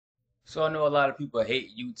So I know a lot of people hate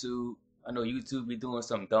YouTube. I know YouTube be doing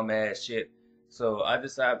some dumbass shit. So I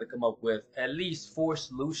decided to come up with at least 4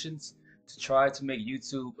 solutions to try to make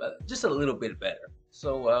YouTube just a little bit better.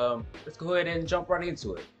 So let's go ahead and jump right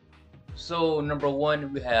into it. So number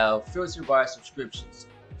one, we have filter by subscriptions.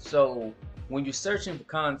 So when you're searching for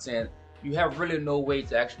content, you have really no way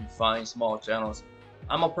to actually find small channels.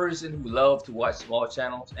 I'm a person who loves to watch small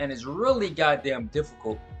channels, and it's really goddamn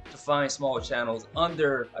difficult to find small channels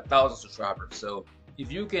under 1,000 subscribers. So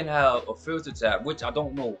if you can have a filter tab, which I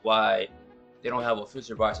don't know why they don't have a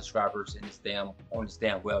filter by subscribers in this damn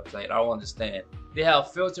website. I don't understand. They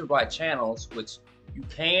have filter by channels, which you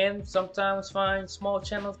can sometimes find small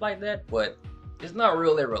channels like that, but it's not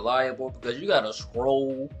really reliable because you gotta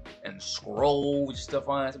scroll and scroll just to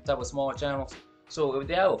find some type of small channels. So if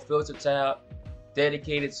they have a filter tab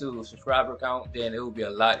dedicated to a subscriber count, then it will be a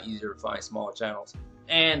lot easier to find small channels.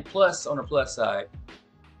 And plus, on the plus side,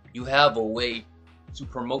 you have a way to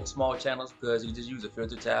promote small channels because you just use a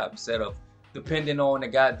filter tab instead of depending on the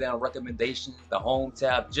goddamn recommendations, the home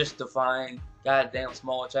tab, just to find goddamn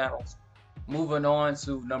small channels. Moving on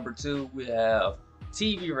to number two, we have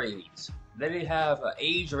TV ratings. They have an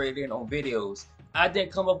age rating on videos. I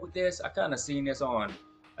didn't come up with this. I kind of seen this on,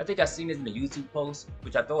 I think I seen this in the YouTube post,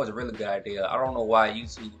 which I thought was a really good idea. I don't know why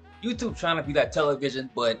YouTube trying to be like television,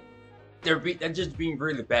 but they're just being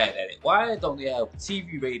really bad at it. Why don't they have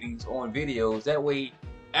TV ratings on videos? That way,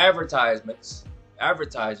 advertisers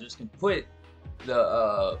can put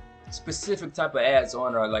the specific type of ads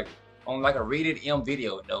on, or like on like a rated M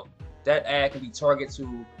video. You know, that ad can be targeted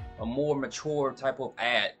to a more mature type of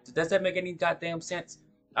ad. Does that make any goddamn sense?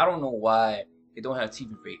 I don't know why they don't have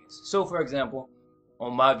TV ratings. So, for example,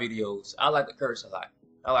 on my videos, I like to curse a lot.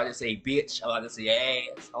 I like to say bitch, I like to say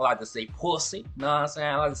ass, I like to say pussy, you know what I'm saying?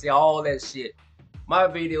 I like to say all that shit. My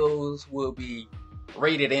videos will be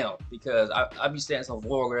rated M because I be saying some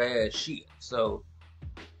vulgar ass shit. So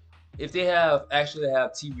if they actually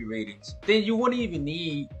have TV ratings, then you wouldn't even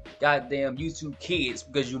need goddamn YouTube Kids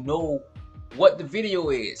because you know what the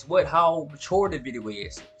video is, how mature the video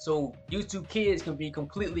is. So YouTube Kids can be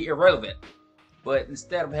completely irrelevant. But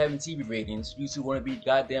instead of having TV ratings, YouTube want to be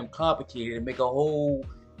goddamn complicated and make a whole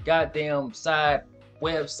goddamn side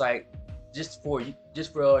website just for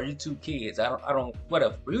YouTube Kids. I don't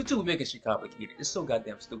whatever. YouTube making shit complicated. It's so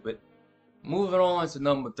goddamn stupid. Moving on to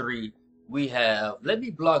number three, we have let me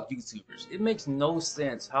block YouTubers. It makes no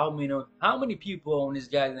sense how many people on this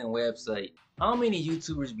goddamn website, how many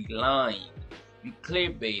YouTubers be lying, be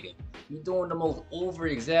clickbaiting, be doing the most over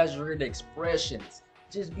exaggerated expressions.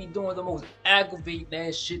 Just be doing the most aggravating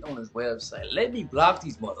ass shit on his website. Let me block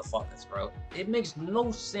these motherfuckers, bro. It makes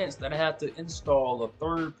no sense that I have to install a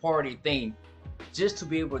third-party thing just to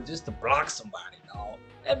be able to block somebody, dog.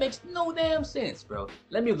 That makes no damn sense, bro.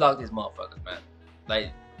 Let me block these motherfuckers, man.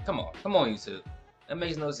 Like, come on, YouTube. That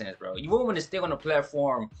makes no sense, bro. You want me to stay on the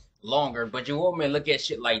platform longer, but you want me to look at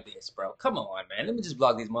shit like this, bro. Come on, man. Let me just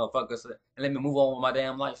block these motherfuckers and let me move on with my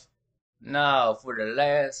damn life. Now for the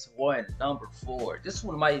last one, number four. This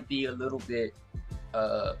one might be a little bit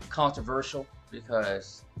controversial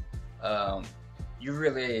because you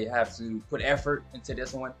really have to put effort into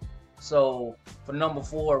this one. So for number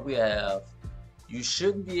four, we have you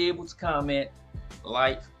shouldn't be able to comment,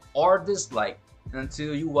 like, or dislike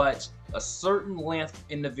until you watch a certain length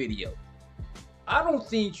in the video. I don't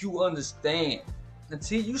think you understand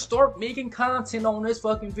until you start making content on this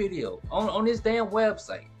fucking video, on this damn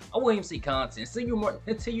website. I wouldn't even say content.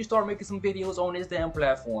 Until you start making some videos on this damn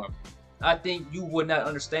platform, I think you would not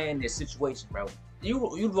understand this situation, bro.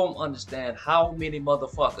 You don't understand how many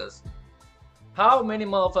motherfuckers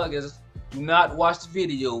do not watch the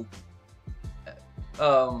video,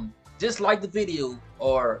 just like the video,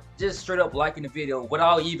 or just straight up liking the video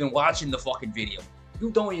without even watching the fucking video.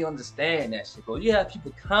 You don't even understand that shit, bro. You have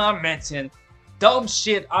people commenting dumb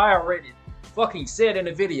shit I already fucking said in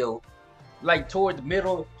the video, like towards the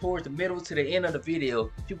middle to the end of the video.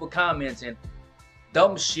 People commenting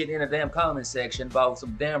dumb shit in the damn comment section about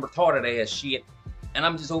some damn retarded ass shit, and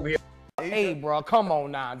I'm just over here. Hey, bro, come on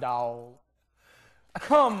now, dog.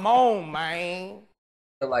 Come on, man.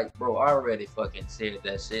 Like, bro, I already fucking said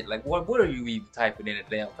that shit. Like, what are you even typing in the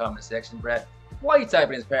damn comment section, Brad? Why are you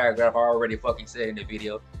typing this paragraph I already fucking said in the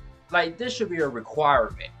video? Like, this should be a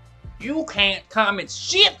requirement. You can't comment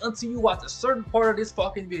shit until you watch a certain part of this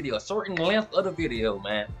fucking video, a certain length of the video,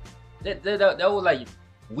 man. That would like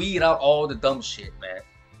weed out all the dumb shit, man.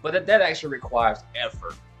 But that actually requires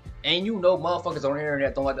effort. And you know motherfuckers on the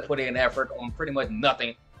internet don't like to put in effort on pretty much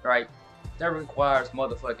nothing, right? That requires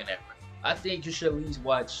motherfucking effort. I think you should at least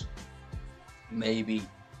watch maybe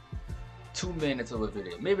 2 minutes of a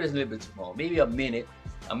video. Maybe it's a little bit too long. Maybe a minute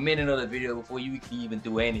of the video before you can even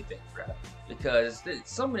do anything, bro. Because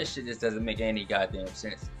some of this shit just doesn't make any goddamn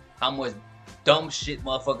sense. How much dumb shit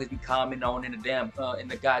motherfuckers be commenting on in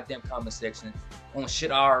the goddamn comment section on shit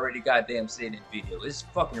I already goddamn said in the video. It's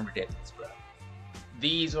fucking ridiculous, bro.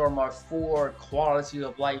 These are my 4 quality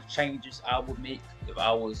of life changes I would make if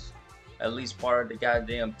I was at least part of the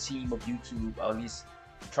goddamn team of YouTube. I'll at least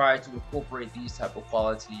try to incorporate these type of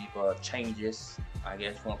quality changes. I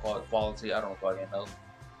guess you want to call it quality. I don't fucking know.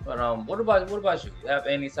 But what about you? You have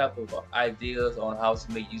any type of ideas on how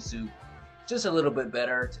to make YouTube just a little bit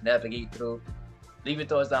better to navigate through? Leave your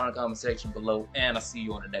thoughts down in the comment section below, and I'll see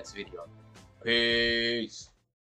you on the next video. Peace.